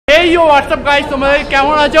You WhatsApp guys, তোমরা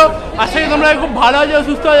কেমন আছো? আশা করি তোমরা খুব ভালো আছো,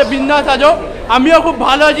 সুস্থ আছো, বিন্দাস আছো। আমিও খুব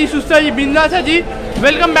ভালো আছি, সুস্থ আছি, বিন্দাস আছি।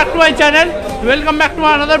 Welcome back to my channel, welcome back to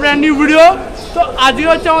another brand new video. তো আজকে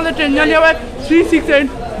হচ্ছে আমাদের ট্রেন জার্নি হবে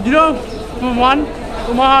 368001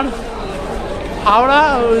 তোমার হাওড়া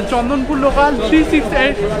চন্দনপুর লোকাল,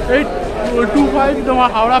 368825 তোমার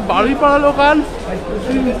Howrah Baruipara local,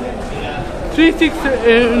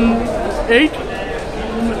 3685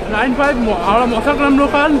 Howrah Mashagram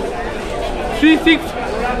local,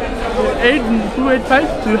 368285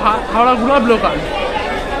 Howrah gulab local.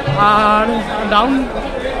 আর ডাউন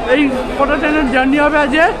এই কটা ট্রেনের জার্নি হবে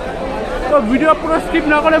আজকে। তো ভিডিও পুরো স্কিপ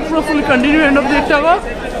না করে পুরো ফুল কন্টিনিউ এন্ড অফ দেখতে থাকো।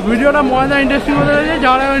 ভিডিওটা মজা ইন্টারেস্টিং হতে গেছে।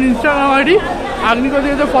 যারা ইনস্টাগ্রাম আইডি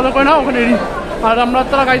আগ্নিকতে ফলো করে না, ওখানে আর আমরা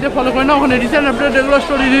তারা গাড়িতে ফলো করে না, ওখানে recent update, regular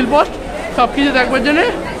story, reel post সব কিছু দেখবার জন্যে।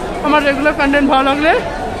 আমার রেগুলার কন্টেন্ট ভালো লাগলে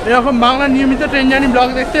এরকম বাংলা নিয়মিত ট্রেন জার্নি ব্লগ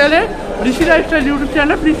দেখতে গেলে ঋষি lifestyle YouTube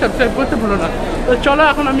channel please subscribe করতে ভুলো না। তো চলো,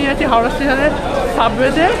 এখন আমি আছি হাওড়া স্টেশনের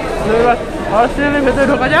সাবওয়েতে। এবার হাওড়া স্টেশনের ভেতরে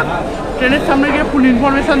ঢোকা যাক, ট্রেনের সামনে গিয়ে ফুল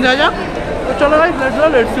ইনফরমেশান দেওয়া যাক। তো চলো ভাই,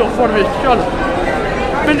 লেটস গো ফর বেস্ট। চলো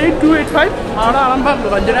 8285 হাওড়া আরামবাগ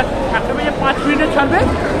লোকাল, যেটা 1টা বেজে 5 মিনিটে ছাড়বে।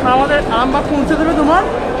 আমাদের আরামবাগ পৌঁছে দেবে তোমার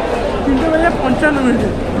 3টে বেজে 55 মিনিটে।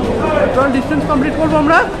 টোটাল ডিস্টেন্স কমপ্লিট করবো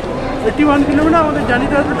আমরা 81 কিলোমিটার। আমাদের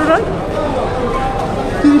জার্নিতে আসবে টোটাল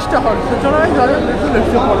 30টা হল। তো চলো ভাই, লেটস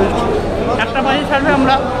গো ফর বেস্ট। 1টা বাজে ছাড়বে,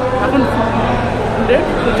 আমরা এখন লেট।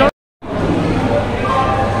 তো চলো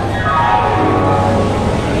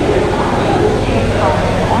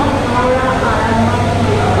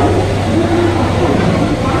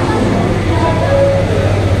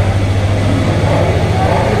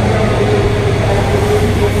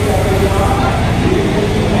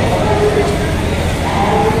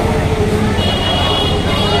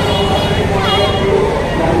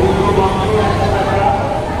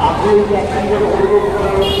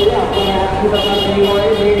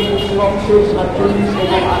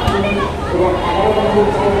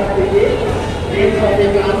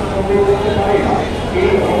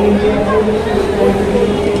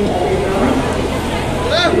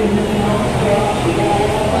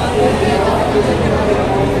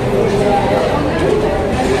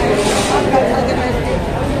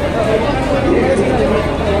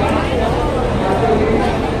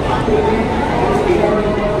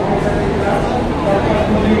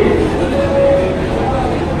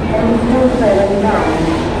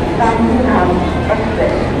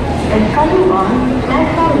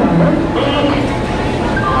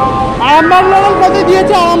আরামবাগ লোকাল কত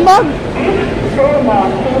দিয়েছে? আরামবাগ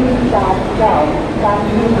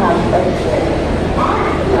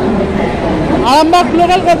আরামবাগ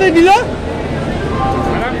লোকাল কত দিল?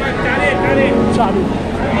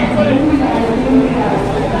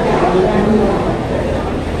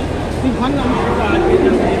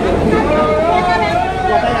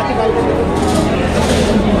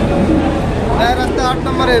 রাস্তা 8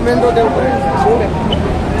 নম্বরে মেন রোডের উপরে।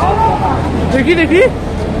 দেখি দেখি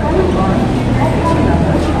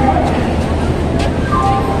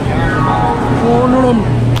নরম।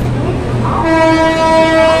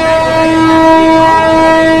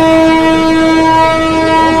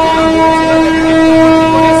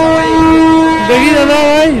 দেখি দাদা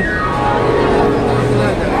ভাই,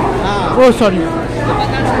 ও সরি।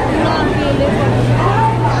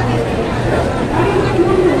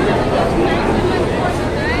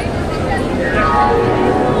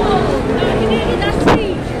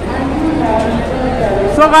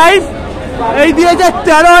 সো গাইস, এই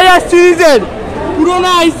 2013 সিরিজের পুরোনো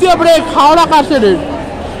আইসিএফ ব্রেক হাওড়া কার্সেটের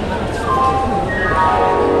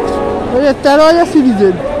 13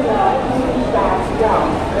 সিরিজের।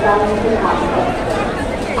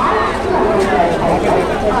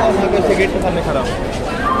 খারাপ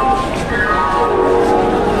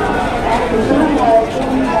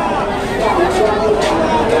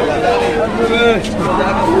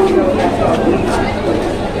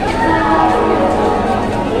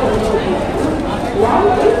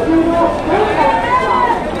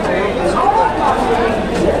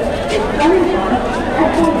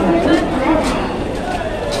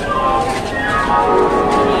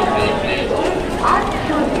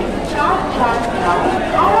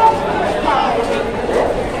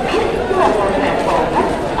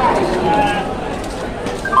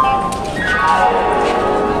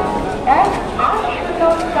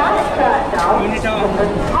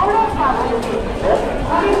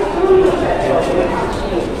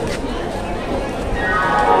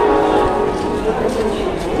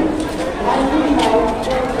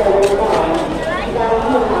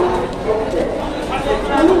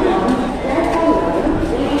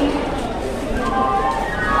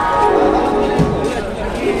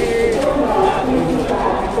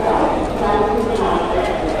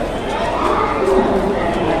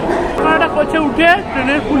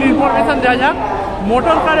ট্রেনের ফুল ইনফরমেশন দেওয়া যাক।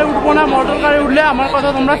 মোটর কারে উঠবো না, মোটর কারে উঠলে আমার কথা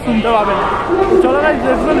তোমরা শুনতে পাবে না। চলো গাইস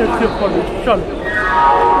দেখবেন এক্সেপ্ট করবে। চলো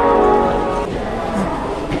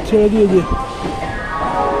ছেড়ে দিয়েছে।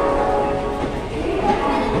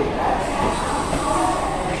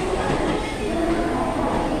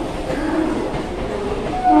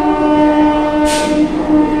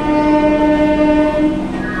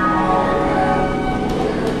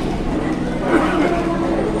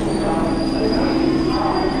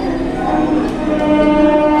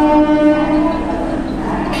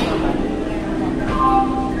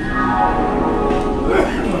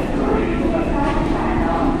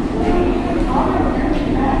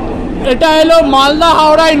 এটা হলো মালদা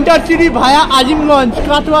হাওড়া ইন্টারসিটি ভায়া আজিমগঞ্জ,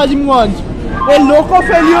 কাটোয়া আজিমগঞ্জ। এই লোকো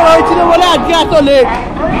ফেলিওর হয়েছিল বলে আজকে এত লেট।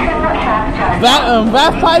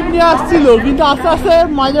 ব্যাক 5 নিয়ে আসছিল, কিন্তু আস্তে আস্তে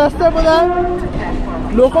মাঝে রাস্তায় বোধ হয়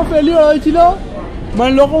লোকো ফেলিওর হয়েছিল,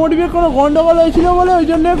 মানে লোকোমোটিভের কোনো গন্ডগোল হয়েছিল বলে ওই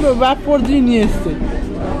জন্য ব্যাক 4 দিয়ে নিয়ে এসছে।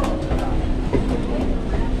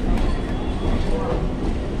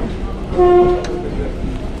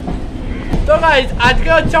 তো গাইজ আজকে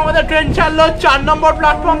হচ্ছে আমাদের ট্রেন ছাড়লো 4 নম্বর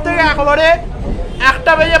প্ল্যাটফর্ম থেকে একেবারে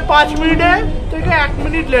 1টা বেজে 5 মিনিটে থেকে 1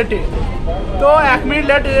 মিনিট লেটে। তো 1 মিনিট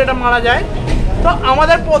লেটে এটা মারা যায়। তো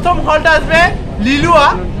আমাদের প্রথম হল্ট আসবে লিলুয়া।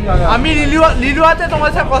 আমি লিলুয়াতে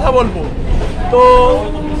তোমার সাথে কথা বলবো। তো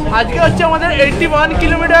আজকে হচ্ছে আমাদের 81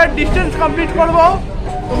 কিলোমিটার ডিস্টেন্স কমপ্লিট করব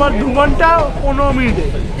তোমার 2 ঘন্টা 15 মিনিটে।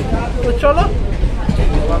 তো চলো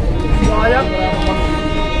যাওয়া যাক।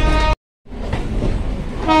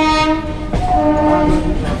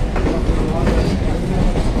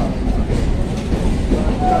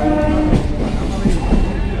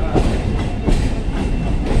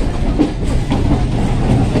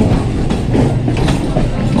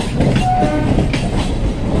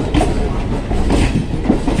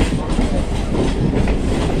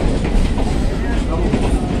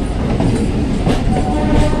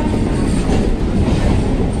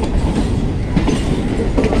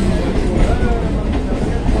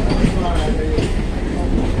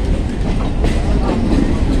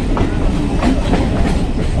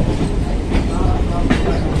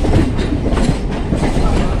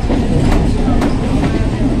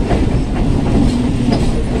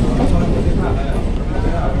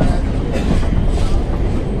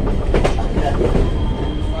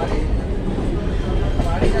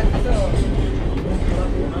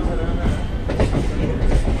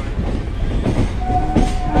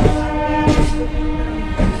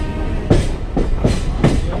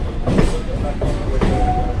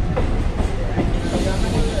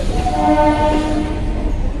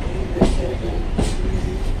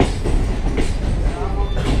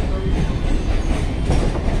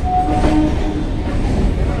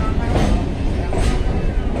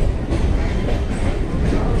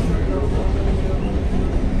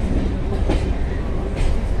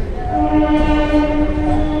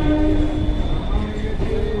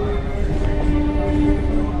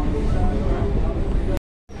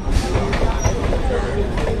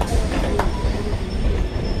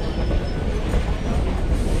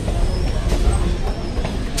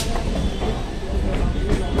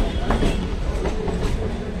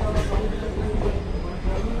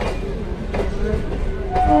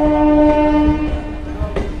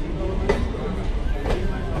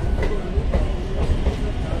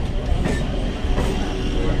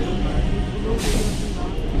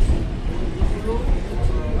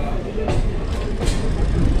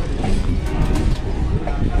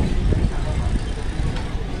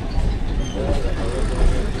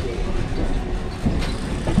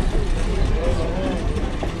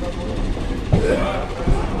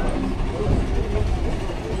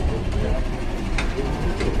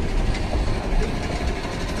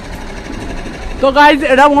 তো গাইজ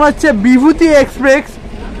এটা মনে হচ্ছে বিভূতি এক্সপ্রেস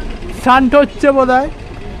শান্ত হচ্ছে বোধহয়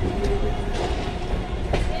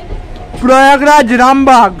প্রয়াগরাজ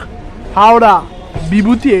রামবাগ হাওড়া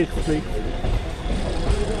বিভূতি এক্সপ্রেস।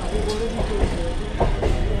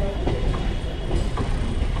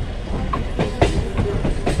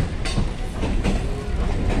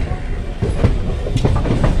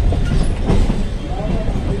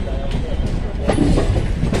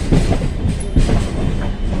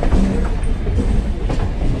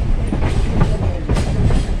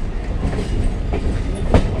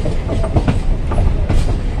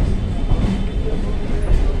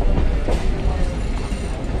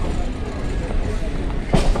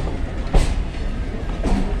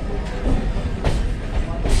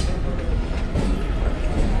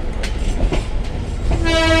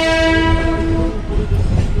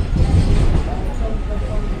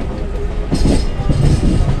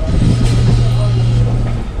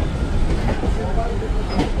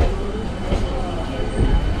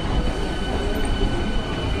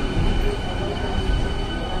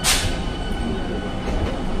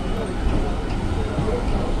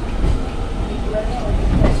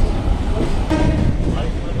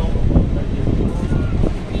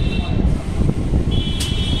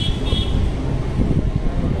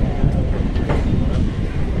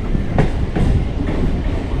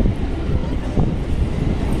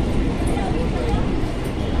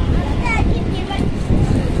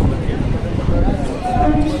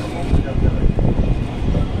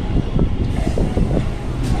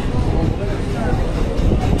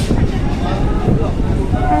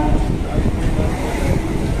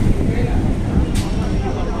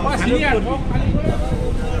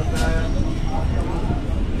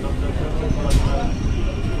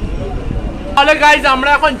 তাহলে গাইজ আমরা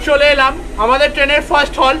এখন চলে এলাম আমাদের ট্রেনের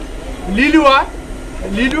ফার্স্ট হল লিলুয়া।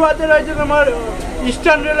 লিলুয়াতে রয়েছে তোমার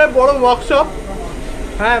ইস্টার্ন রেলের বড় ওয়ার্কশপ,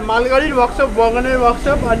 হ্যাঁ মালগাড়ির ওয়ার্কশপ, বগানের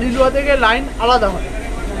ওয়ার্কশপ। আর লিলুয়া থেকে লাইন আলাদা হয়,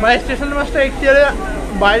 মানে স্টেশন মাস্টার এক্সিয়ারের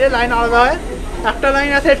বাইরে লাইন আলাদা হয়। একটা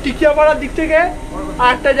লাইন আছে টিকিয়াপাড়ার দিক থেকে, আর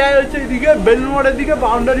একটা যায় হচ্ছে এদিকে বেলুন মোড়ের দিকে,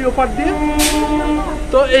 বাউন্ডারি ওপার দিয়ে।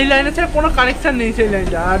 তো এই লাইনের সাথে কোনো কানেকশান নেই সেই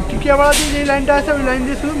লাইনটা। আর টিকিয়াপাড়া দিয়ে যে লাইনটা আছে ওই লাইন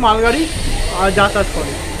দিয়ে শুধু মালগাড়ি যাতায়াত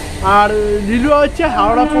করে। আর লিলুয়া হচ্ছে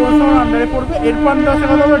হাওড়া পৌরসভার আন্ডারে পড়বে। এরপর আসে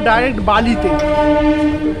কথা হলো ডাইরেক্ট বালিতে।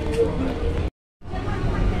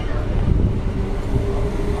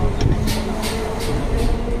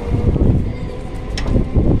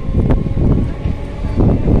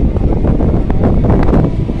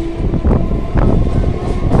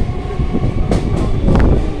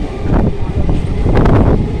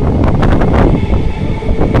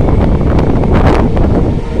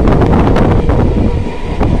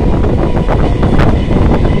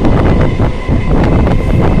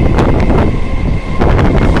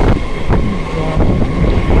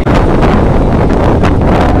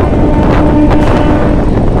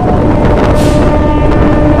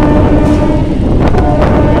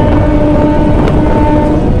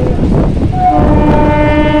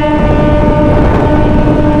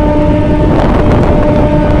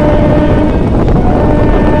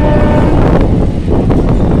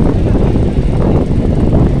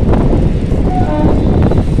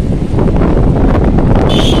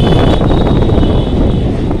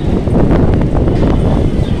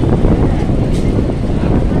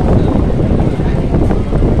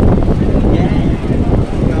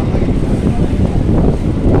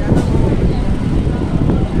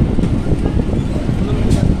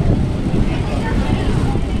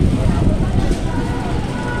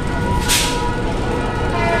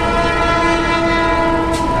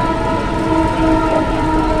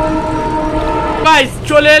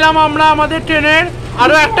 চলে এলাম আমরা আমাদের ট্রেনের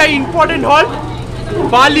আরো একটা ইম্পর্টেন্ট হল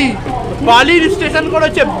বালি। বালির স্টেশন করে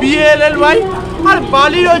হচ্ছে BLLY, আর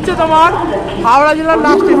বালির হচ্ছে তোমার হাওড়া জেলার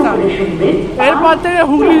লাস্ট স্টেশন। এরপর থেকে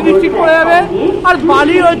হুগলি ডিস্ট্রিক্ট পড়ে যাবে। আর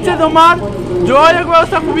বালির হচ্ছে তোমার যোগাযোগ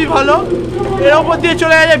ব্যবস্থা খুবই ভালো। এর ওপর দিয়ে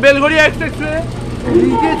চলে গেছে বেলঘড়িয়া এক্সপ্রেসওয়ে,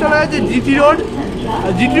 দিয়ে চলে গেছে GT রোড,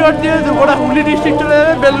 GT রোড দিয়ে ওরা হুগলি ডিস্ট্রিক্ট চলে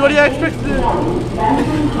যাবে। বেলঘড়িয়া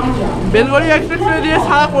এক্সপ্রেসওয়ে দিয়ে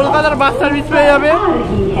সারা কলকাতার বাস সার্ভিস পেয়ে যাবে,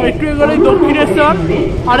 একটু এগোলেই দক্ষিণেশ্বর।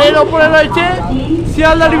 আর এর ওপরে রয়েছে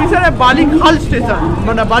শিয়ালদা ডিভিশনের বালিখাল স্টেশন,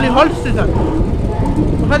 মানে বালিহল স্টেশন।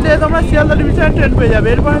 ওখান থেকে তোমরা শিয়ালদা ডিভিশনের ট্রেন পেয়ে যাবে।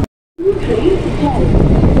 এরপর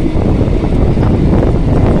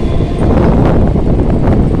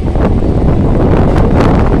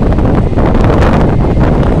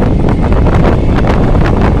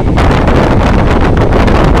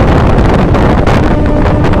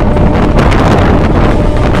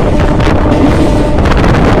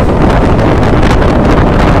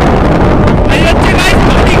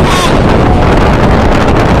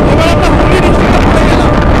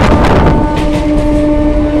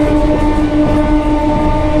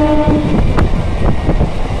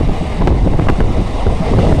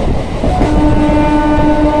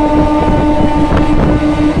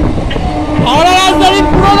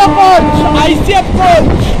ICF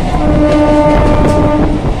coach.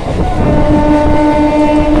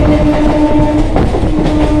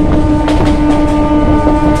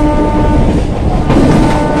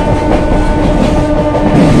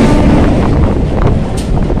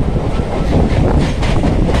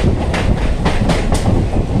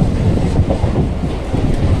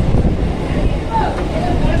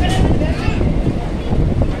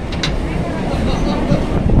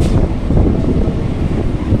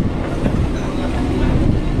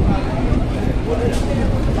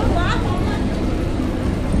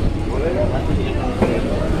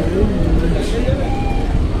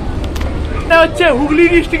 হচ্ছে হুগলি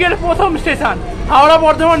ডিস্ট্রিক্টের প্রথম স্টেশন। হাওড়া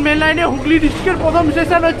বর্ধমান মেন লাইনে হুগলি ডিস্ট্রিক্টের প্রথম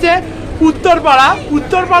স্টেশন হচ্ছে উত্তরপাড়া।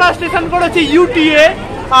 উত্তরপাড়া স্টেশন করে হচ্ছে UTA।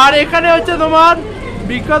 আর এখানে হচ্ছে তোমার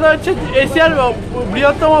বিখ্যাত হচ্ছে এশিয়ার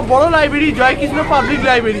বৃহত্তম বড় লাইব্রেরি জয়কৃষ্ণ পাবলিক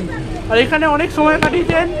লাইব্রেরি। আর এখানে অনেক সময়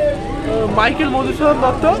কাটিয়েছেন মাইকেল মধুসূদন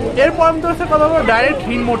দত্ত। এরপর আমি তোর সাথে কথা বলবো ডাইরেক্ট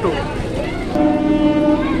হিনমোটো।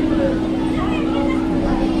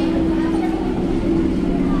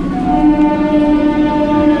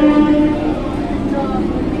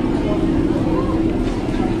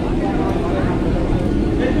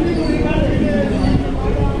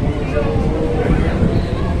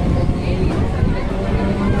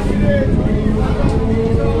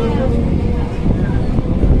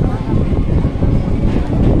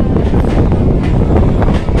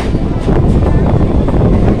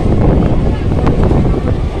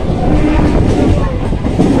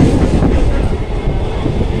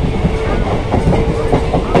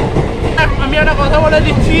 বলে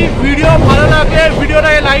দিচ্ছি, ভিডিও ভালো লাগলে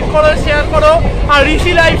ভিডিওটাকে লাইক করো, শেয়ার করো, আর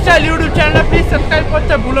ঋষি লাইফস্টাইল ইউটিউব চ্যানেলটা প্লিজ সাবস্ক্রাইব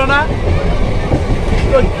করতে ভুলো না।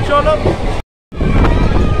 তো চলো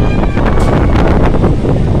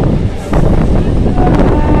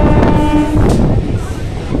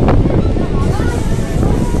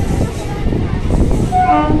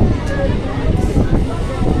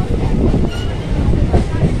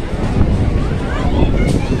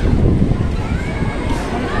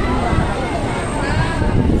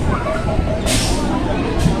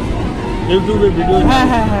ইউটিউবে ভিডিও। হ্যাঁ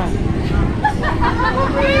হ্যাঁ হ্যাঁ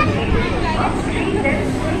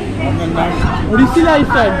ঋষি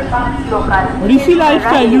লাইফস্টাইল, ঋষি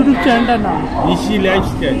লাইফস্টাইল ইউটিউব চ্যানেলটার নাম ঋষি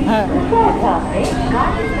লাইফস্টাইল। হ্যাঁ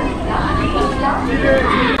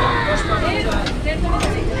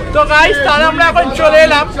তো গাইস তাহলে আমরা এখন চলে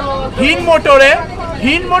এলাম হিন মোটরে।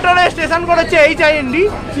 হিন মোটরে স্টেশন করেছে HIND,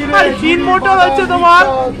 আর হিন মোটর হচ্ছে তোমার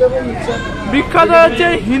বিখ্যাত হচ্ছে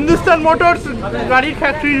হিন্দুস্তান মোটরস গাড়ির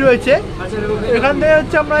ফ্যাক্টরি রয়েছে। এখান থেকে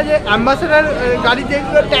হচ্ছে আমরা যে অ্যাম্বাসেডার গাড়ি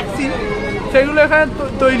যেগুলো ট্যাক্সি সেগুলো এখানে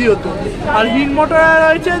তৈরি হতো। আর হিন মোটরে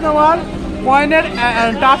রয়েছে তোমার কয়েনের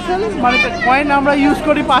টার্সেল, মানে কয়েন আমরা ইউজ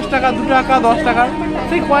করি 5 টাকা, 2 টাকা, 10 টাকা,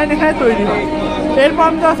 সেই কয়েন এখানে তৈরি হয়। এরপর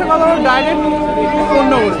আমি আসে কথা ডাইরেক্ট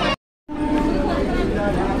পণ্য করে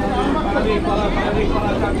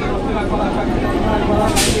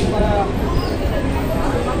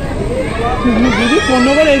দিদি পণ্য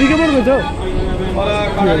করে এদিকে পড়বে তো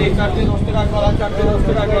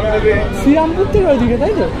শ্রীরামপুর থেকে ওইদিকে,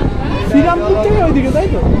 তাই তো? শ্রীরামপুর থেকে ওইদিকে, তাই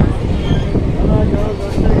তো?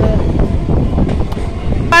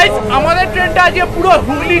 আমাদের ট্রেনটা আজকে পুরো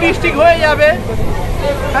হুগলি ডিস্ট্রিক্ট হয়ে যাবে।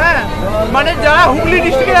 হ্যাঁ, মানে যারা হুগলি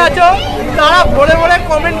ডিস্ট্রিক্টে আছো তারা ভরে ভরে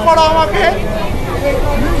কমেন্ট করো আমাকে।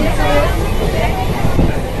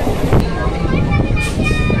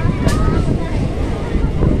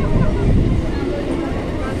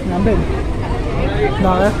 নামবেন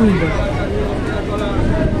দাদা খুলবে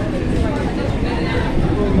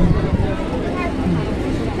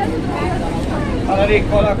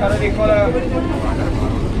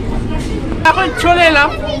এখন চলে এলাম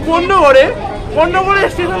কন্যগড়ে। কন্যগড়ে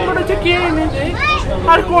স্টেশন করেছে কে এনেছে,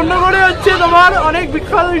 আর কন্যগড়ে হচ্ছে তোমার অনেক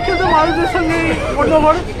বিখ্যাত বিখ্যাত মানুষদের সঙ্গে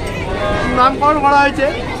কন্যগড় নামকরণ করা হয়েছে,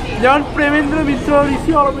 যেমন প্রেমেন্দ্র মিত্র,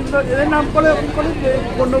 ঋষি অরবিন্দ, এদের নাম করে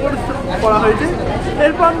কন্যগড় করা হয়েছে।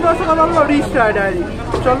 এরপর আমরা কথা বলবো রিস্টায় ডায়েরি।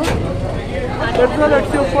 চলো এরপর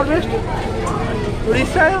হচ্ছে উপর বেস্ট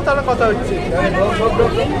রিস্টায়, তাহলে কথা হচ্ছে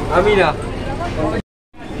আমি না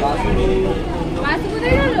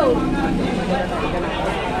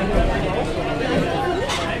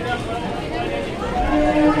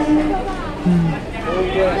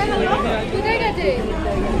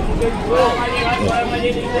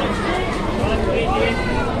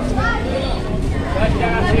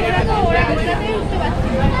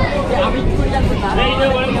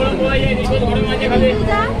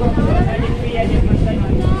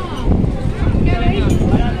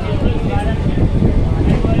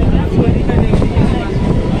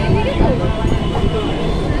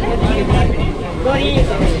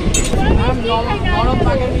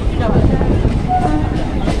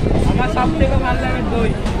আমার সব থেকে ভালো লাগে দই।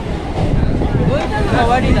 দই তো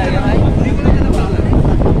সবারই লাগে ভাই,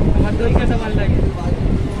 আমার দই খেতে ভালো লাগে।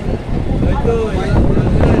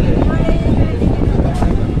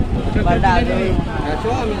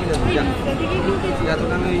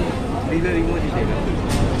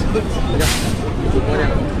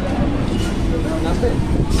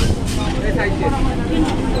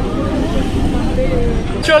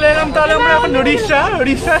 চলে এলাম তাহলে আমরা এখন রিক্সা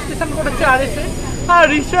স্টেশন করেছে RSA। আর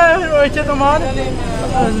রিক্সা রয়েছে তোমার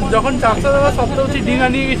যখন 487 ডিঙা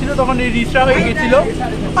নিয়ে গেছিলো তখন এই রিক্সা হয়ে গেছিলো।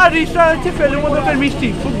 আর রিক্সা হচ্ছে ফেলুমদকের মিষ্টি,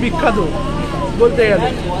 খুব বিখ্যাত বলতে গেলে।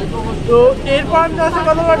 তো এরপর আমি আসে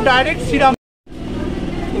কথা ডাইরেক্ট শ্রীরাম।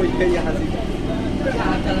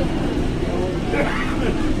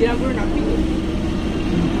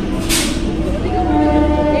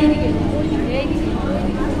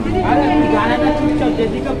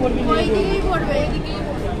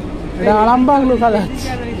 আরামবাগ লোকাল আছে।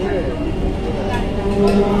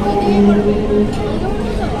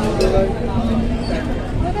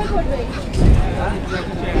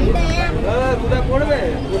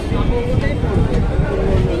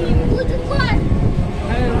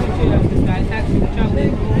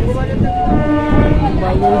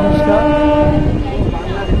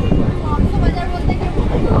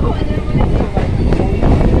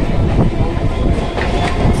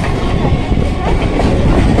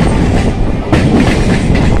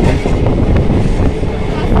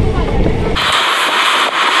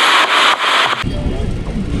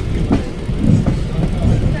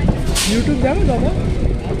 ইউটিউব দেখো দাদা,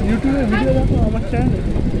 ইউটিউবে ভিডিও দেখো আমার চ্যানেলে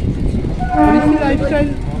ঋষি লাইফস্টাইল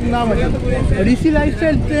নাম আছে, ঋষি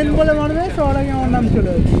লাইফস্টাইল ট্রেন বলে মারবে সবার আগে আমার নাম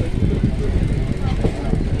চলে আসবে।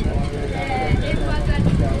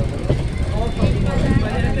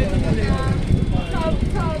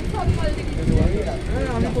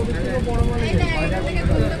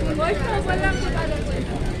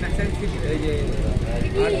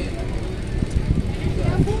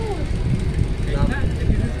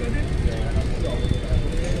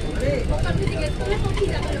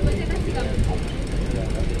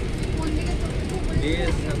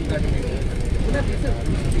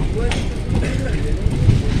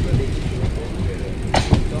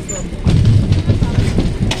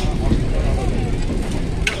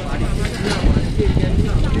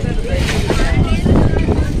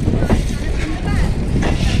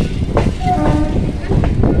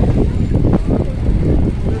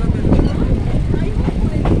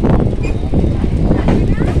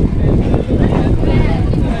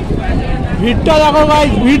 ভিড়টা দেখো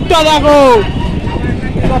গাইস, ভিড়টা দেখো,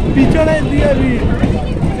 সব পিছনে দিয়ে ভিড়।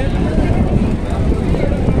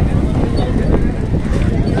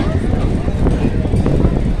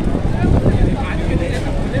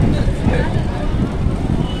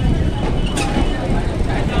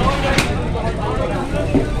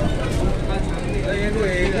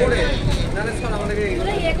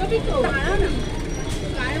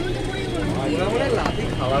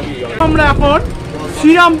 আমরা এখন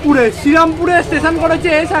শ্রীরামপুরে স্টেশন করেছে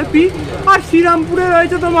এসআরপি, আর শ্রীরামপুরে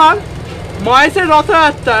রয়েছে তোমার মহেশের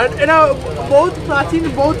রথযাত্রা। এটা বহুত প্রাচীন,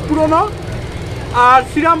 বহুত পুরনো। আর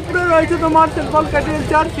শ্রীরামপুরে রয়েছে তোমার central cathedral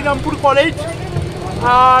church, Serampore college.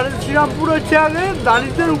 আর শ্রীরামপুর হচ্ছে আগে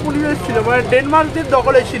দানিশদের উপনিবেশ ছিল, মানে ডেনমার্কদের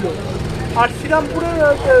দখলে ছিল। আর শ্রীরামপুরের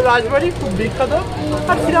রাজবাড়ি খুব বিখ্যাত।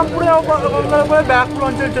 আর শ্রীরামপুরে ব্যাকপুর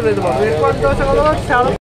অঞ্চলে চলে যেতে পারবে। এরপর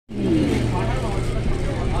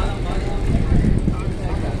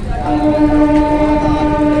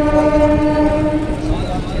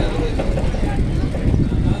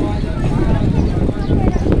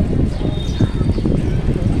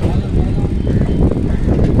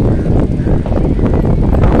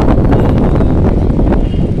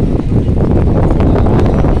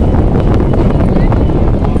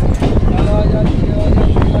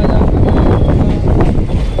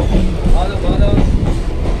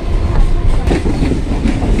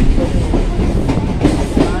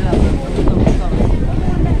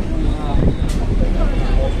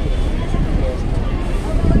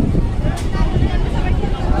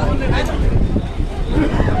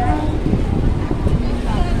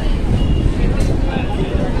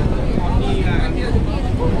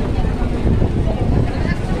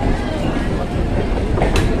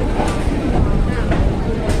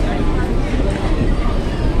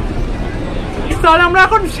তাহলে আমরা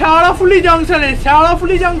এখন শেওড়াফুলি জাংশনে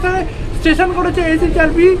স্টেশন করেছে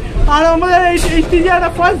এসএসআরপি। আর আমাদের এই স্টেশনে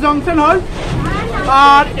একটা ফার্স্ট জাংশন হল।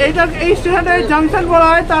 আর এই স্টেশনে জাংশন বলা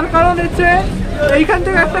হয় তার কারণ হচ্ছে এইখান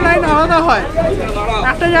থেকে একটা লাইন আলাদা হয়,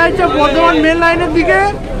 একটা যায় হচ্ছে বর্ধমান মেন লাইনের দিকে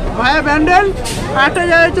ভায়া ব্যান্ডেল, একটা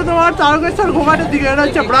যায় হচ্ছে তোমার তারকেশ্বর ঘোঘাটের দিকে, এটা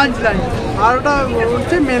হচ্ছে ব্রাঞ্চ লাইন, আর ওটা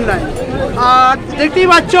হচ্ছে মেন লাইন। আর দেখতেই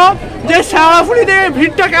পাচ্ছ যে শেওড়াফুলি থেকে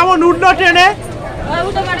ভিড়টা কেমন উঠলো ট্রেনে।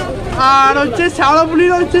 আর হচ্ছে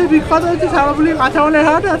শেওড়াফুলির হচ্ছে বিখ্যাত হচ্ছে শেওড়াফুলির কাঁচামালের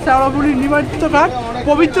হাট আর শেওড়াফুলির নিমজ্জিত ঘাট।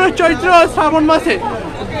 পবিত্র চৈত্র শ্রাবণ মাসে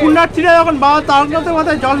পুণ্যার্থীরা যখন বাবা তারকনাথের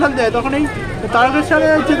মাথায় জল ঢালতে যায় তখন এই তারকেশ্বরে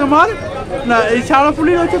হচ্ছে তোমার না এই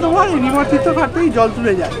শেওড়াফুলির হচ্ছে তোমার এই নিমজ্জিত ঘাট থেকেই জল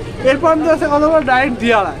তুলে যায়। এরপর আমি আসে কথা বল ডাইরেক্ট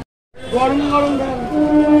দিয়ালায় গরম গরম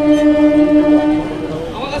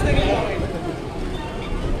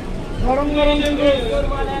গরম গরম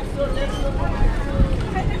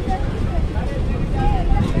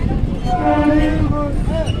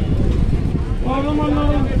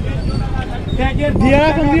দিয়ারা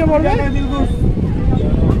কোন দিকে পড়বে?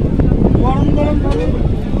 গরম গরম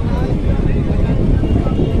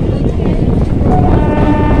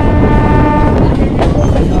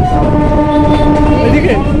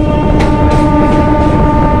এদিকে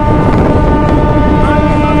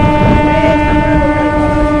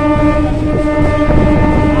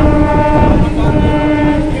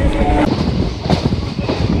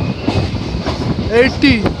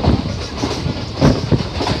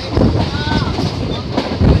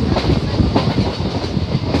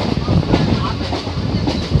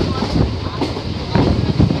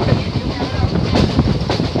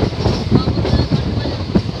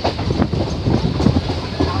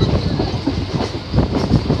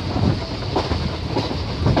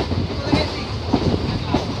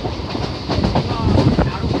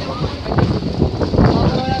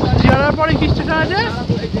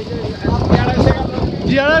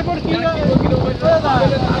দিয়ারার পর কি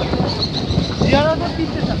দিয়ারার পর কি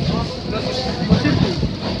স্টেশন?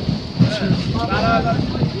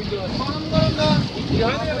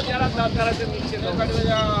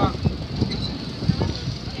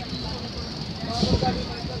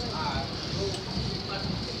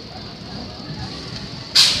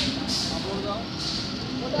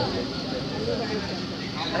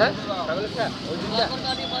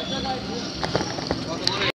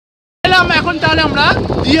 এখন তাহলে আমরা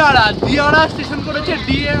দিয়ারা স্টেশন করেছে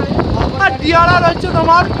আর দিয়ারার হচ্ছে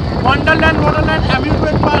তোমার ওয়ান্ডারল্যান্ড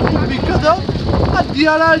অ্যামিউজমেন্ট পার্ক খুব বিখ্যাত। আর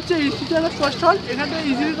দিয়ারা হচ্ছে স্টেশনের ফার্স্ট হল। এখান থেকে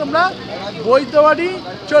ইজিলি তোমরা বৈদ্যবাড়ি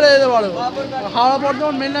চলে যেতে পারো। হাওড়া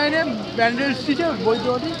বর্ধমান মেন লাইনে ব্যান্ডেল স্ট্রিটে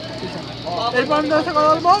বৈদ্যবাড়ি স্টেশন। এরপর আমি তার সাথে কথা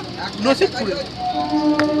বলবো নসিবপুরে।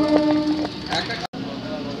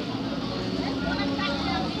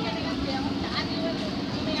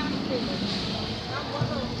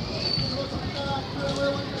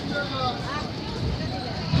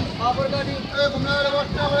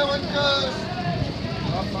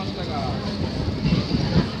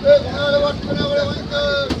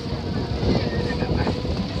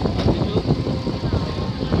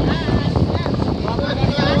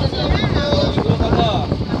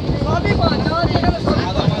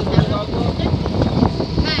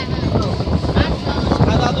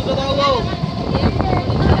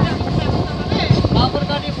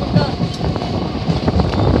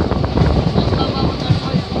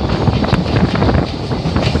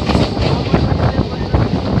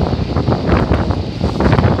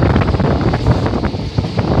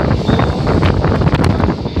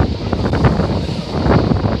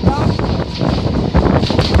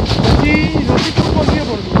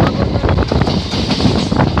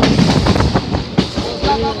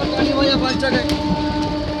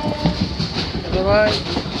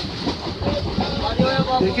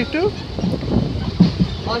 দেখি একটু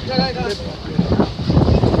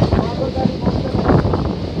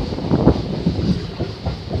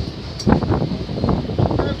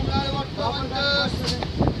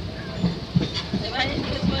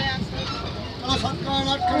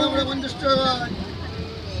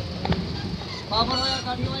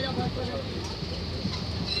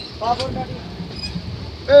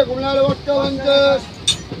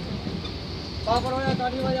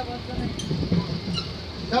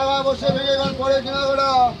বসে ভেঙে গেল পরে কিনা গোড়া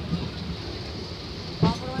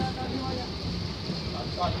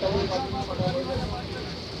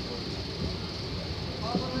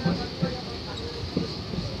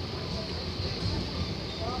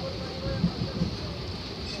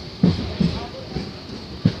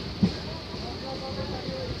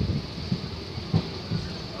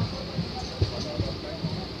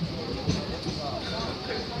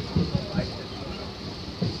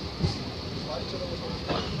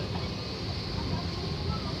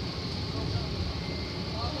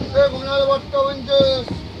গুণাল বট্ট পঞ্চাশ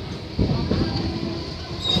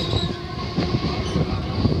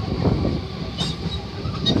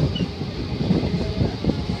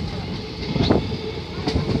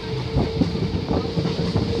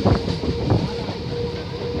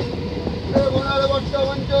গুণাল বট্ট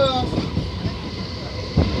পঞ্চাশ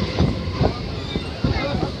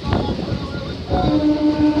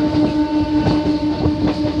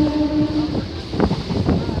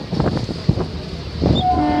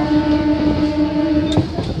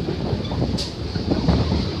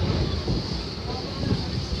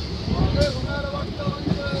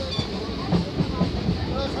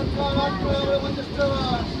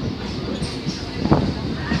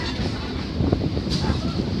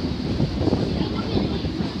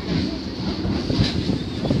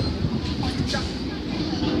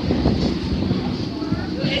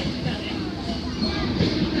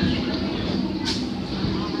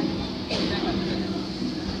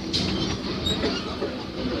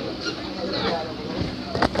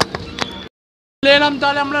এলাম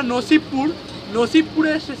তাহলে আমরা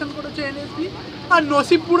নসিবপুরে স্টেশন করেছে এনএসপি। আর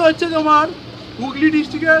নসিবপুর হচ্ছে তোমার হুগলি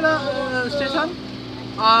ডিস্ট্রিক্টের স্টেশন।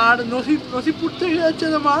 আর নসিবপুর থেকে হচ্ছে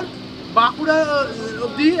তোমার বাঁকুড়া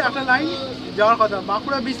অবধি একটা লাইন যাওয়ার কথা,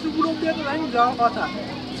 বাঁকুড়া বিষ্ণুপুর অবধি একটা লাইন যাওয়ার কথা।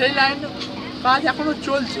 সেই লাইন কাজ এখনও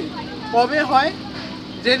চলছে, কবে হয়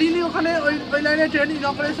যেদিনই ওখানে ওই লাইনে ট্রেন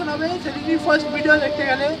ইনঅপারেশন হবে সেদিনই ফার্স্ট ভিডিও দেখতে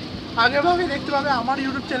গেলে আগেভাগে দেখতে পাবে আমার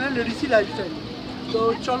ইউটিউব চ্যানেল ঋষি লাইফস্টাইল। তো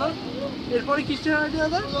চলো এরপরে কি স্টেশন আছে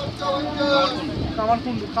দাদা?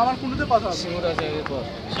 কামারকুণ্ডুতে কথা হবে।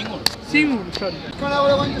 সিঙ্গুর সরি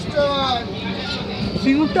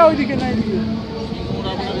সিঙ্গুরটা ওইদিকে না এদিকে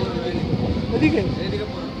ওদিকে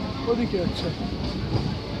ওদিকে আচ্ছা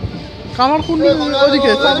কামারকুণ্ডু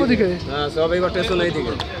ওদিকে সব ওদিকে সব এই স্টেশন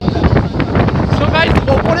এইদিকে। সো গাইস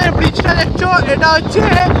ওপরের ব্রিজটা দেখছো এটা হচ্ছে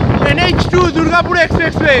NH2 Durgapur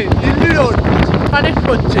expressway Delhi road connect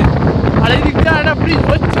করছে, আর এই দিকটা একটা ব্রিজ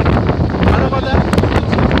হচ্ছে, ভালো কথা।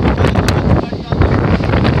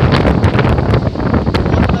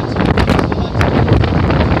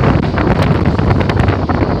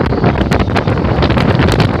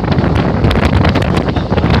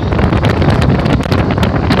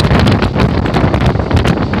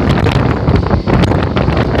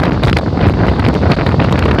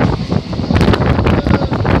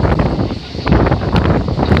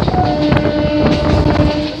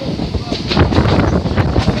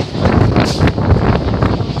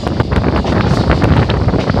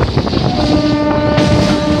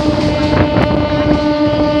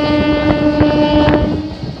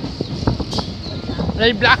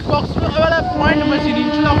 এই ব্ল্যাক বক্স এবারে পয়েন্ট মেশিন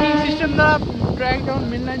ইন্টারলকিং সিস্টেম দ্বারা ট্র্যাক যখন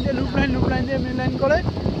মেন লাইন দিয়ে লুপ লাইন দিয়ে মেন লাইন করে,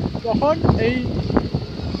 তখন এই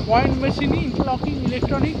পয়েন্ট মেশিনই ইন্টারলকিং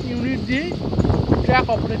ইলেকট্রনিক ইউনিট দিয়ে ট্র্যাক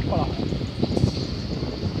অপারেট করা হয়।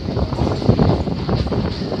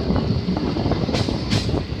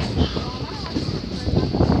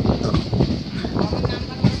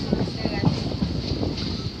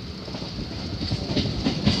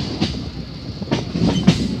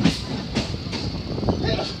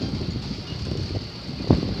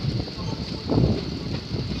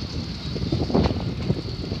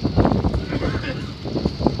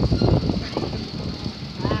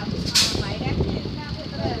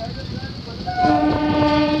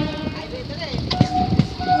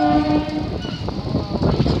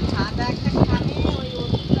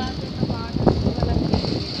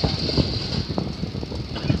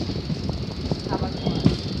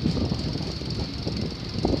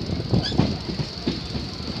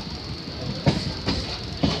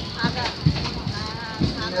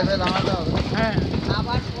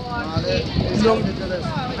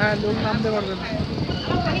 হ্যাঁ লোক নামতে পারবে না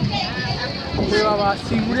বাবা।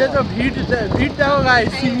 সিঙ্গুরে তো ভিড় দেখো গায়ে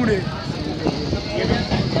সিঙ্গুরে।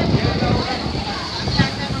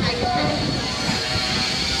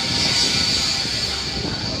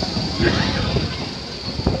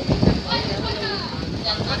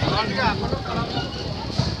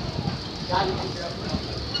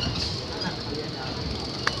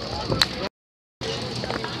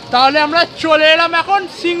 তাহলে আমরা চলে এলাম এখন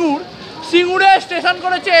সিঙ্গুরে স্টেশন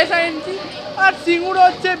করেছে SINC। আর সিঙ্গুর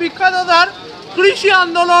হচ্ছে বিখ্যাত তার কৃষি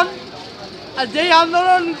আন্দোলন, আর যেই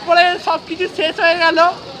আন্দোলন করে সব কিছু শেষ হয়ে গেল।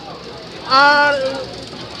 আর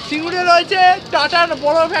সিঙ্গুরে রয়েছে টাটার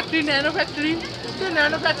বড় factory, nano factory.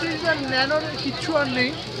 Nano factory ন্যানোর কিচ্ছু আর নেই,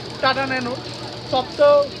 টাটা ন্যানো সব তো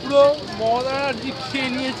পুরো মহাদার দিক খেয়ে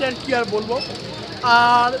নিয়েছে, আর কি আর বলবো।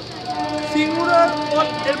 আর সিঙ্গুরের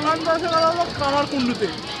এর প্রান্ত হলো কামারকুণ্ডুতে।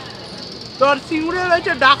 তো আর সিঙ্গুরে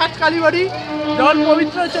রয়েছে ডাকাত কালীবাড়ি। যখন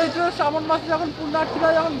পবিত্র চৈত্র শ্রাবণ মাসে যখন পুণ্যার্থীরা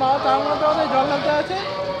যখন বাবা তারমধ্যে জল ঢালতে আছে,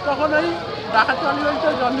 তখন ওই ডাকাত কালীবাড়িতে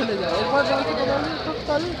জল ঢেলে যায়। এরপর জল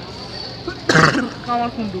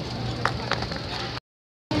কামারকুণ্ডু।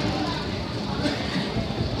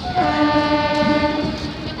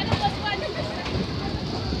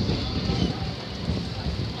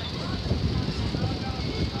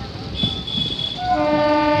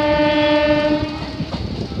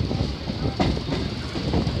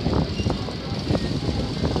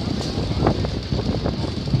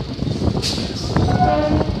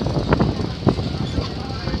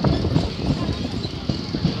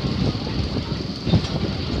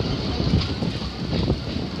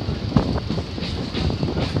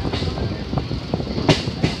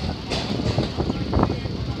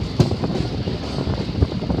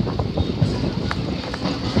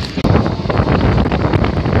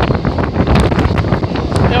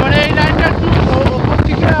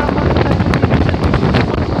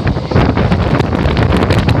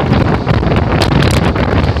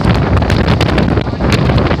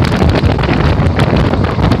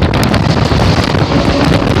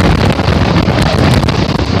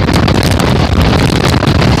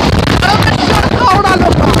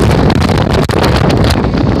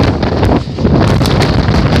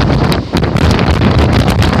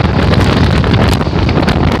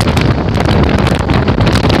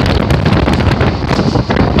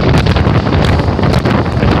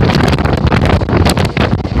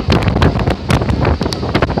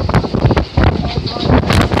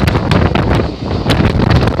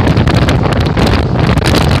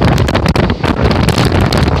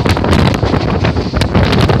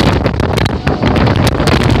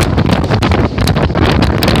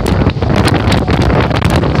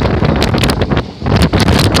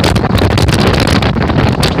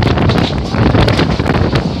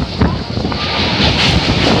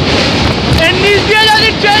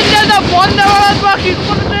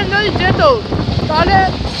 তো তাহলে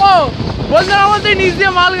ও বলতে না বলতে নিচ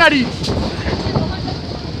দিয়ে মাল গাড়ি।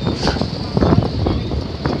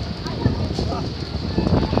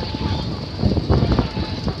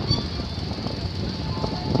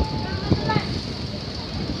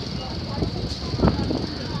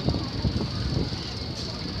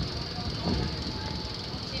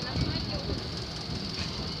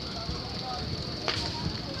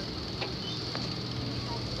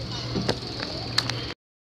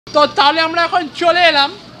 তো তাহলে আমরা এখন চলে এলাম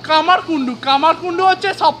কামারকুণ্ডু। কামারকুণ্ডু হচ্ছে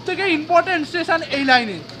সব থেকে ইম্পর্টেন্ট স্টেশন এই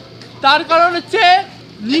লাইনে। তার কারণ হচ্ছে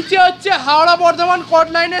নিচে হচ্ছে হাওড়া বর্ধমান কোর্ট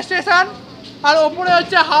লাইনের স্টেশন, আর ওপরে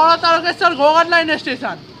হচ্ছে হাওড়া তারকেশ্বর গোঘাট লাইনের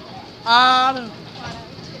স্টেশন। আর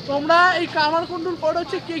তোমরা এই কামারকুণ্ডুর কোড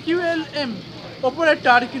হচ্ছে KQLM, ওপরেরটা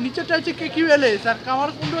আর কি, নিচেরটা হচ্ছে KQLS। আর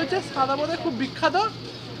কামারকুণ্ডু হচ্ছে সাদা পথে খুব বিখ্যাত।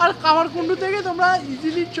 আর কামারকুণ্ডু থেকে তোমরা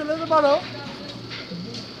ইজিলি চলে যেতে পারো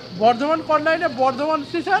বর্ধমান কোর্ট লাইনে বর্ধমান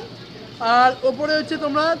স্টেশন। আর ওপরে হচ্ছে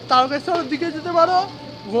তোমরা তারকেশ্বরের দিকে যেতে পারো,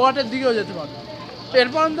 গোঘাটের দিকেও যেতে পারো।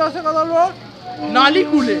 এরপর আমি তোমার সাথে কথা বলবো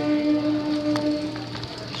নালিকুলে।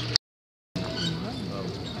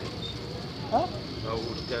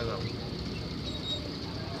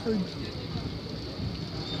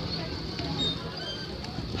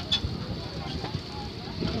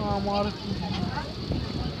 আমার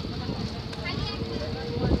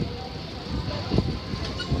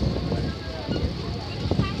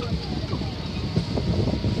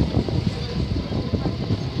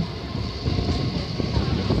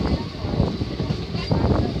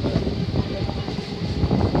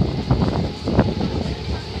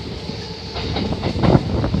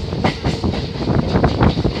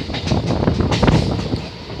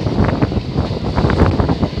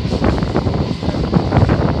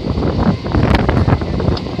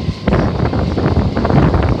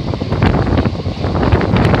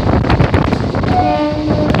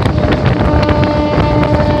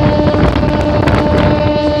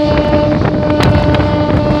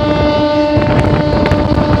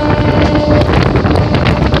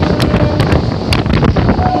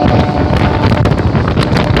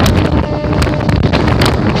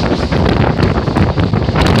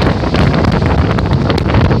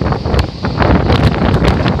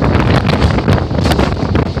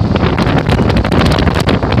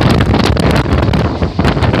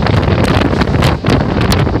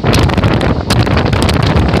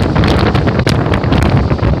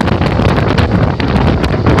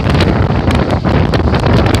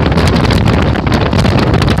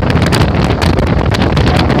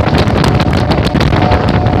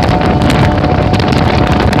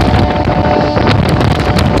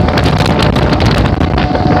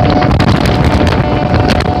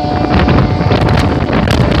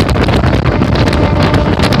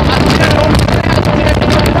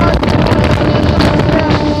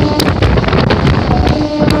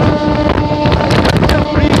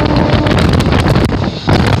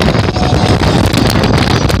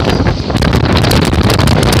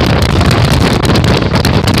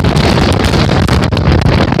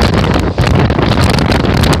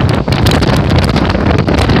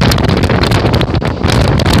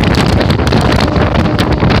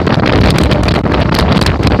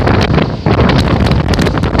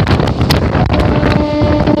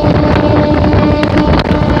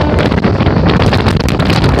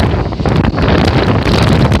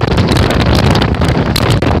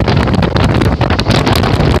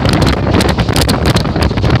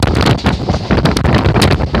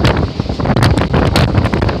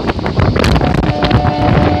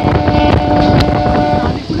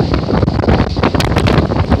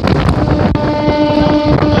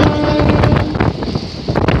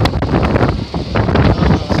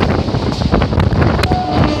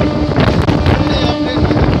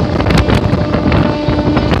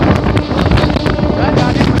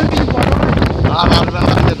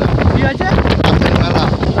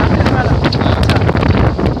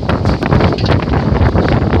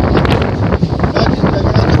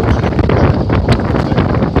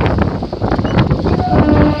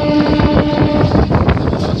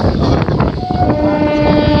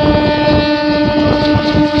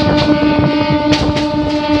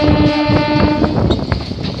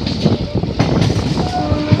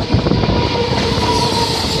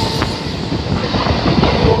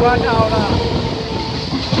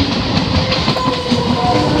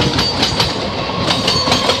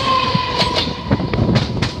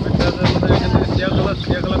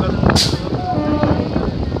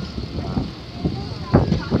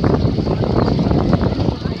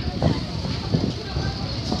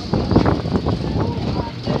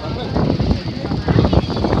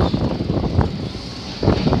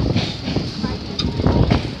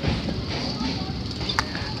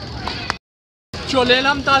চলে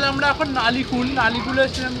এলাম তাহলে আমরা এখন নালিকুল। নালিকুলে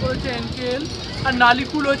স্টেশন করেছে এনকেএল, আর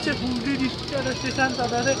নালিকুল হচ্ছে হুগলি ডিস্ট্রিক্টের স্টেশন।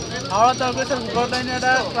 তারপরে হাওড়া তারকেশ্বর লোকাল লাইনে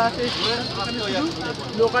একটা ক্লাস 8 এখানে শুধু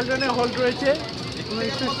লোকাল ট্রেনে হল্ট রয়েছে,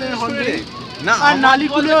 স্টেশনে হল্ট নেই। আর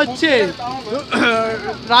নালিকুলে হচ্ছে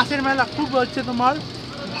রাসের মেলা খুব হচ্ছে তোমার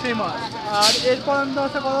ফেমাস। আর এরপর আমি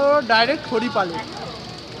তোমার সাথে কথা বলবো ডাইরেক্ট হরিপালে।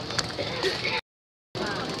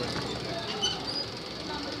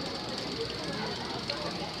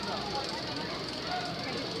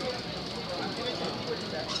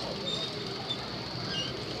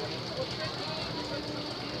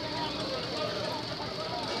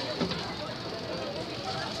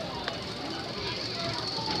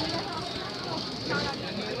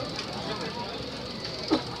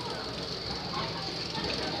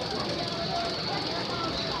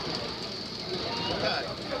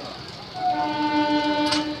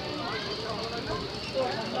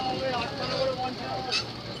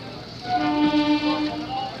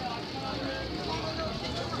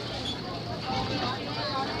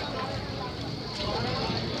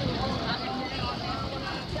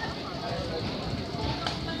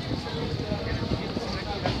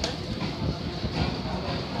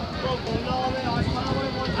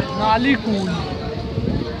 নালিকুল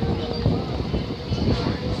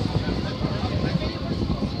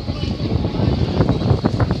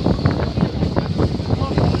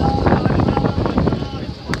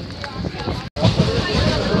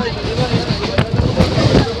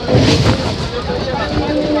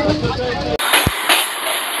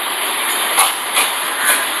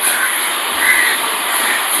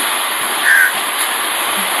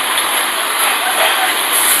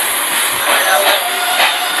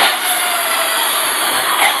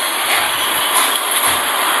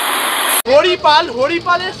হরিপাল।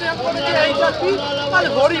 হরিপালে স্টেশন করেছে এই যাত্রী। আর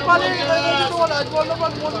হরিপালে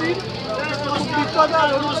রাজবল্লভার মন্দির খুব বিখ্যাত। আর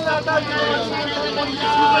হরিপালে একটা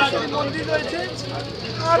মন্দির রয়েছে।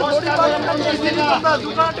 আর হরিপালে তোমরা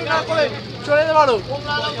দুখানা টেকা করে চলে যেতে পারো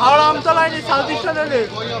হাওড়া আমতা লাইনে সাউথ ইস্টার্ন রেলে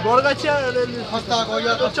বরগাছিয়া রেল।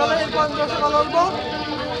 চলে এরপর কথা বলবো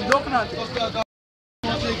লোকনাথ।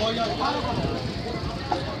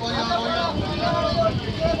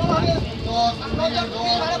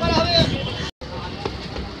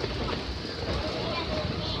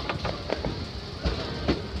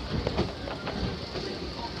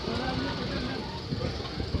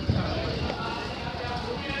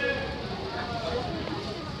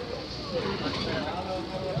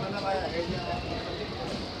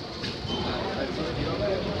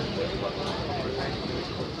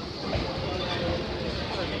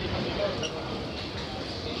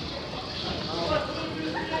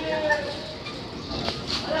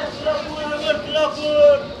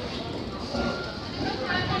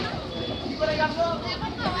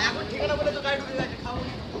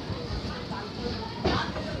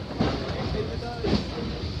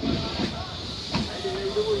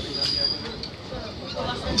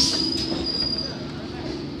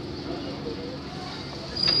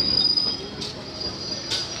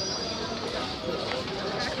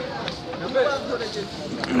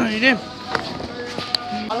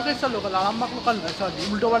 লোকাল আরামবাগ লোকাল নয়, সরি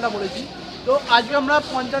উল্টোপাল্টা বলেছি। তো আজকে আমরা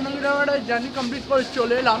 55 কিলোমিটার জার্নি কমপ্লিট করে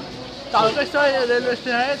চলে এলাম তারকেশ্বর রেলওয়ে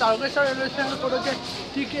স্টেশনে। তারকেশ্বর রেলওয়ে স্টেশন করেছে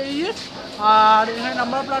ঠিক এই। আর এখানে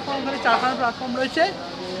নাম্বার প্ল্যাটফর্ম, এখানে 4খানা প্ল্যাটফর্ম রয়েছে।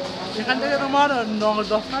 এখান থেকে তোমার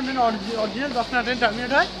 10খানা ট্রেন অরিজিনাল 10খানা ট্রেন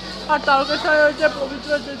টার্মিনেট হয়। আর তারকেশ্বরে হচ্ছে পবিত্র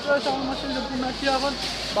চৈত্র শ্রাবণ মাসে পূর্ণার্থী যখন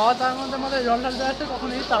বাবা তার মধ্যে জল ঢালতে আসে তখন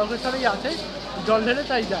এই তারকেশ্বরেই আসে, জল ঢেলে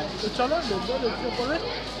তাই যায়। তো চলো দেখবো করবে।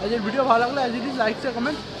 আজকের ভিডিও ভালো লাগলে আজ লাইক শেয়ার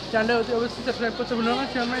কমেন্ট, চ্যানেলে হতে অবশ্যই সাবস্ক্রাইব করতে ভুলো না।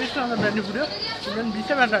 চ্যানেল আমাদের ব্র্যান্ড নিউ ভিডিও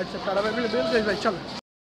বিশে ব্যান্ড আছে তারা বেল বেল ভাই চলো।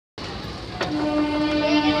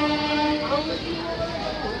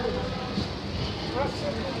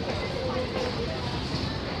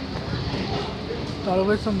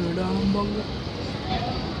 তারকেশ্বর মেয়েটা আরামবাগ।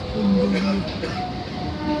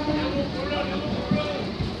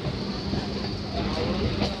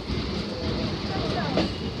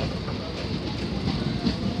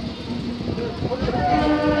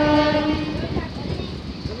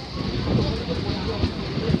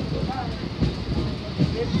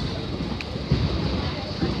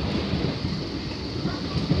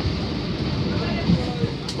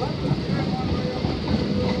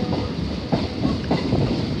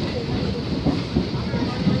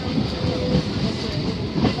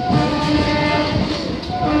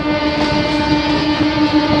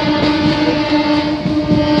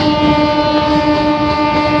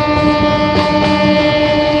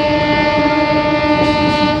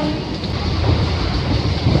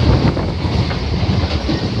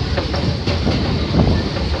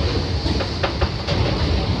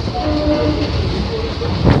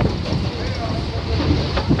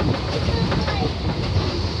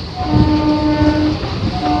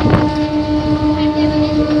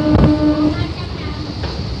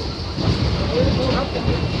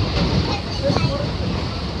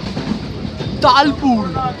 তালপুর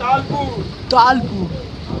তালপুর তালপুর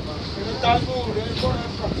তালপুর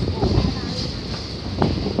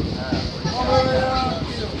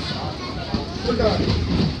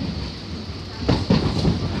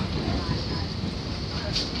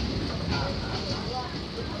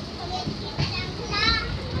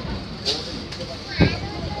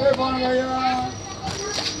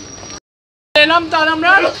এলাম তার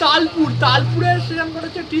আমরা তালপুরের স্টেশন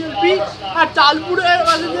করেছে টিএলপি আর তালপুরের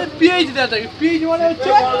যে পিএইচ দেওয়া থাকে পিএইচ মানে হচ্ছে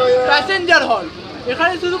প্যাসেঞ্জার হল।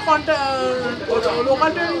 এখানে শুধু লোকাল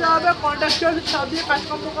ট্রেন দেওয়া হবে, কন্ট্রাকচুয়াল স্টাফ দিয়ে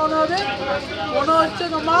কাজকর্ম করানো হবে, কোনো হচ্ছে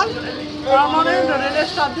তোমার পার্মানেন্ট রেলের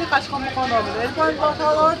স্টাফ দিয়ে কাজকর্ম করানো হবে। এরপর কথা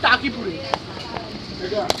হলো টাকিপুরে।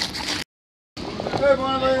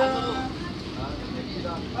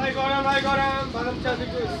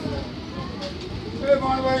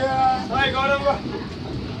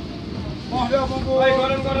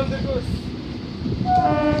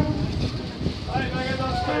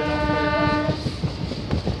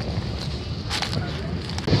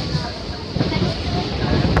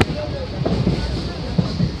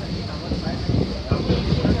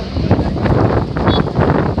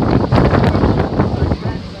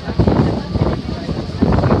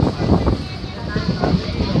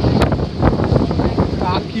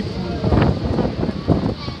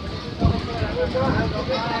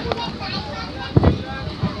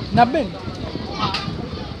 নামবেন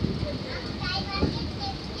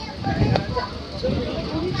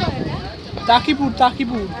তাকিপুর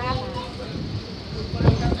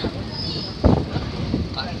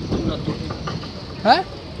হ্যাঁ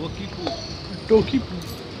টকিপুর।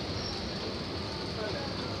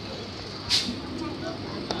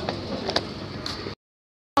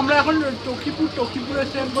 আমরা এখন টকিপুরের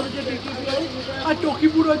স্টেশন করেছি টিটিপিআই, আর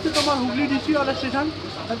টকিপুর হচ্ছে তোমার হুগলি ডিস্ট্রিক্ট স্টেশন,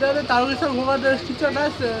 তারকেশ্বর ঘোড়ার স্টেশনটা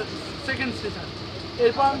সেকেন্ড স্টেশন।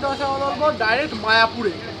 এরপর আমরা আসা বলবো ডাইরেক্ট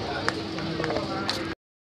মায়াপুরে।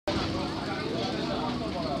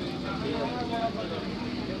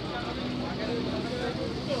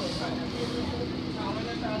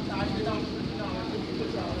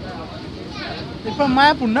 এরপর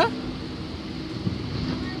মায়াপুর না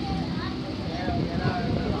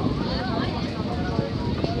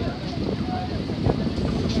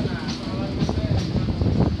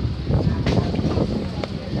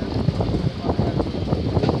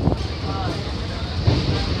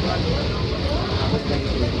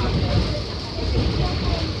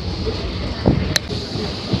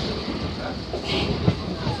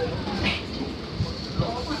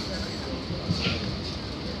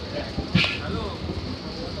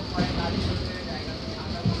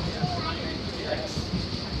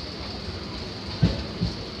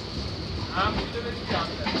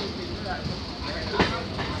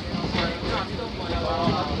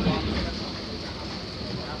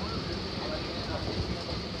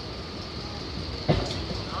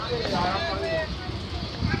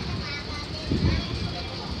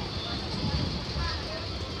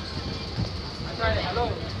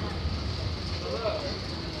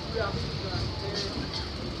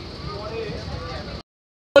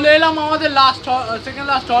চলে এলাম আমাদের সেকেন্ড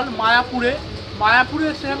লাস্ট হল মায়াপুরে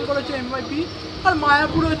স্টেশন করেছে এমআইপি, আর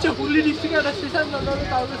মায়াপুরে হচ্ছে হুগলি ডিস্ট্রিক্টের একটা স্টেশন,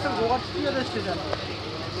 তারকেশ্বর ঘোড়ার স্টেশন।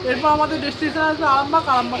 এরপর আমাদের ডেস্টিনেশন আসবে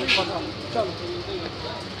আরামবাগের কথা। চলো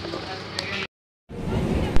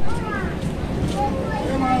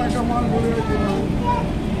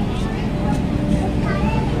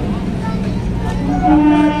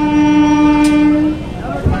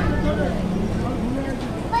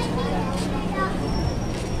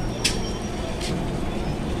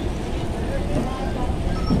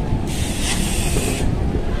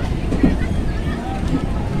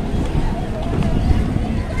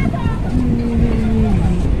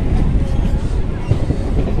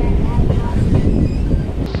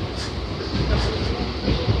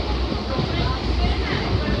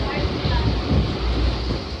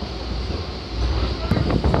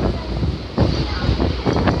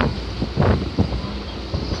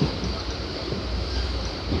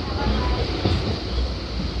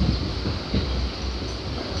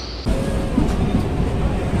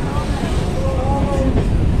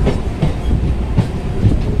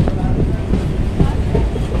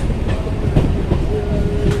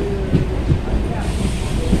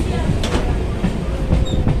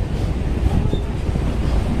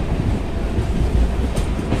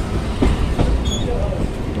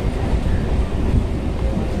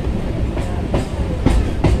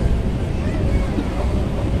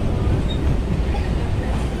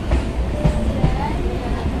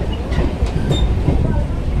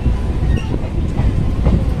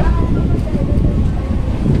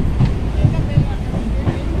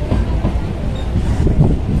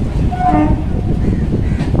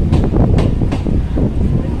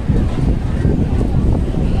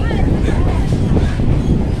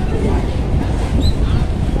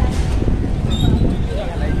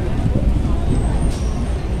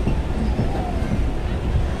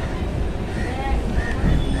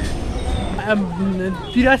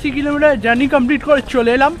 83 কিলোমিটার জার্নি কমপ্লিট করে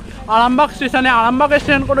চলে এলাম আরামবাগ স্টেশনে। আরামবাগ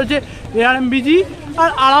স্টেশন করেছে ARMBG। আর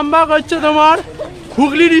আরামবাগ হচ্ছে তোমার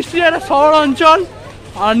হুগলি ডিস্ট্রিক্টের একটা শহর অঞ্চল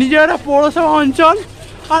আর নিজের একটা পৌরসভা অঞ্চল।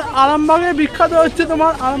 আর আরামবাগে বিখ্যাত হচ্ছে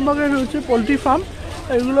তোমার আরামবাগের হচ্ছে পোলট্রি ফার্ম,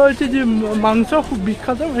 এগুলো হচ্ছে যে মাংস খুব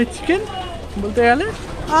বিখ্যাত, মানে চিকেন বলতে গেলে।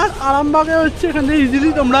 আর আরামবাগে হচ্ছে এখান থেকে ইজিলি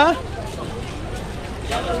তোমরা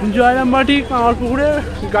জয়রামবাটি কামারপুকুরে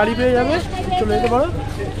গাড়ি পেয়ে যাবে, চলে যেতে পারো।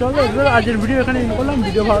 চলো এবার আজকের ভিডিও এখানে এন্ড করলাম।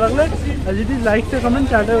 ভিডিও ভালো লাগলে আর যদি লাইক কমেন্ট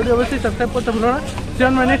চ্যানেলটা অবশ্যই সাবস্ক্রাইব করতে ভুলো না।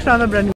 Next another brand